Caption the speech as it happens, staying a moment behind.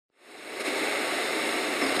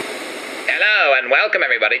Hello and welcome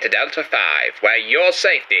everybody to Delta 5, where your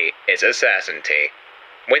safety is a certainty.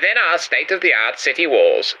 Within our state-of-the-art city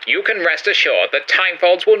walls, you can rest assured that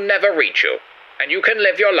Timefolds will never reach you, and you can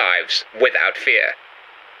live your lives without fear.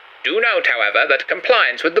 Do note, however, that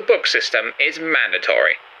compliance with the book system is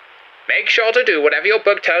mandatory. Make sure to do whatever your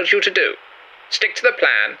book tells you to do. Stick to the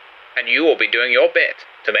plan, and you will be doing your bit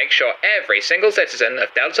to make sure every single citizen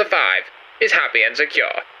of Delta 5 is happy and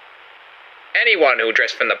secure. Anyone who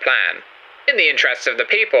drifts from the plan, in the interests of the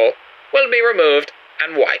people, will be removed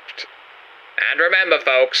and wiped. And remember,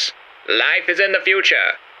 folks, life is in the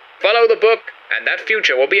future. Follow the book, and that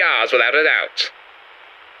future will be ours without a doubt.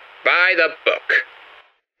 By the book.